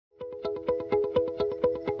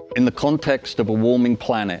In the context of a warming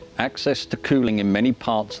planet, access to cooling in many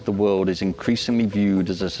parts of the world is increasingly viewed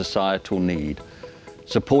as a societal need,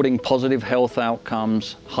 supporting positive health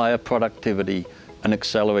outcomes, higher productivity, and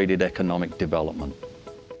accelerated economic development.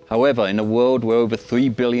 However, in a world where over 3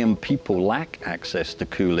 billion people lack access to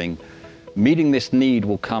cooling, meeting this need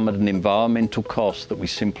will come at an environmental cost that we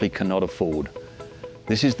simply cannot afford.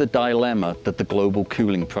 This is the dilemma that the Global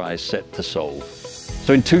Cooling Prize set to solve.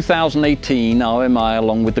 So in 2018, RMI,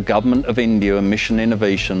 along with the Government of India and Mission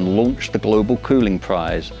Innovation, launched the Global Cooling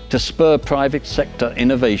Prize to spur private sector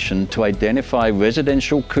innovation to identify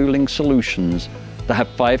residential cooling solutions that have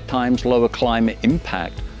 5 times lower climate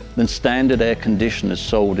impact than standard air conditioners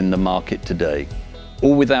sold in the market today,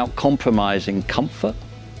 all without compromising comfort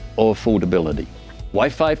or affordability. Why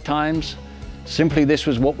 5 times? Simply, this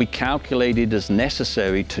was what we calculated as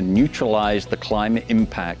necessary to neutralize the climate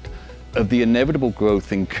impact of the inevitable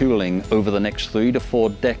growth in cooling over the next 3 to 4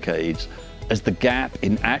 decades as the gap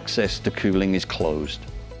in access to cooling is closed.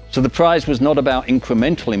 So the prize was not about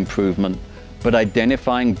incremental improvement, but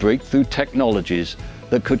identifying breakthrough technologies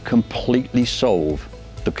that could completely solve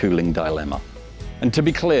the cooling dilemma. And to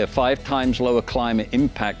be clear, 5 times lower climate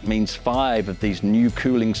impact means 5 of these new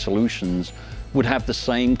cooling solutions would have the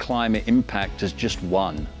same climate impact as just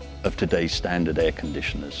 1 of today's standard air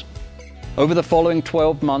conditioners. Over the following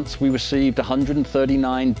 12 months, we received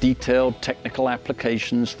 139 detailed technical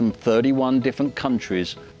applications from 31 different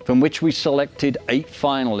countries, from which we selected 8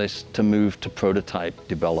 finalists to move to prototype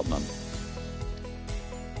development.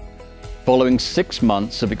 Following 6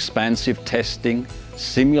 months of expansive testing,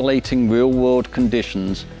 simulating real-world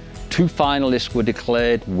conditions, 2 finalists were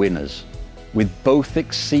declared winners, with both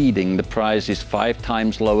exceeding the prize's 5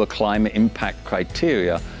 times lower climate impact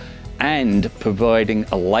criteria and providing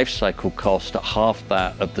a life cycle cost at half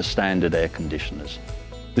that of the standard air conditioners.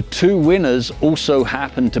 The 2 winners also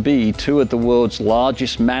happen to be 2 of the world's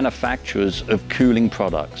largest manufacturers of cooling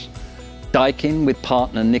products, Daikin with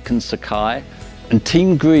partner Nikon Sakai, and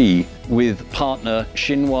Team Gree with partner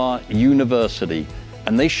Tsinghua University,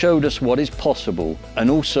 and they showed us what is possible and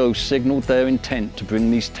also signaled their intent to bring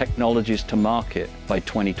these technologies to market by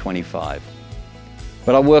 2025.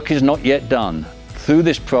 But our work is not yet done. Through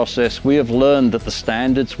this process, we have learned that the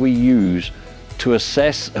standards we use to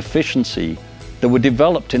assess efficiency that were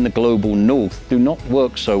developed in the global north do not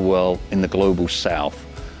work so well in the global south,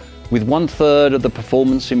 with 1/3 of the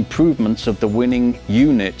performance improvements of the winning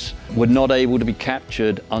units were not able to be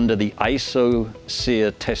captured under the ISO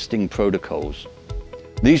SEER testing protocols.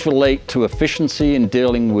 These relate to efficiency in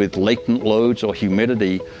dealing with latent loads or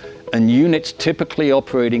humidity, and units typically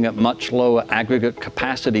operating at much lower aggregate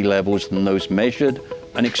capacity levels than those measured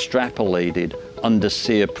and extrapolated under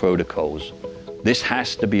SEER protocols. This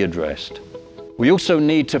has to be addressed. We also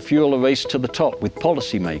need to fuel a race to the top with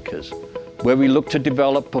policymakers, where we look to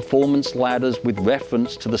develop performance ladders with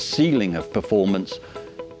reference to the ceiling of performance,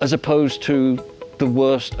 as opposed to the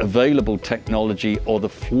worst available technology or the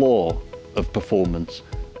floor of performance,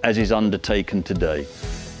 as is undertaken today.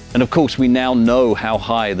 And of course, we now know how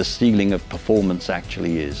high the ceiling of performance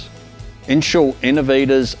actually is. In short,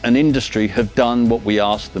 innovators and industry have done what we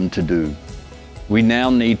asked them to do. We now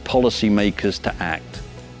need policymakers to act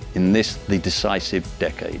in this, the decisive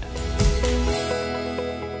decade.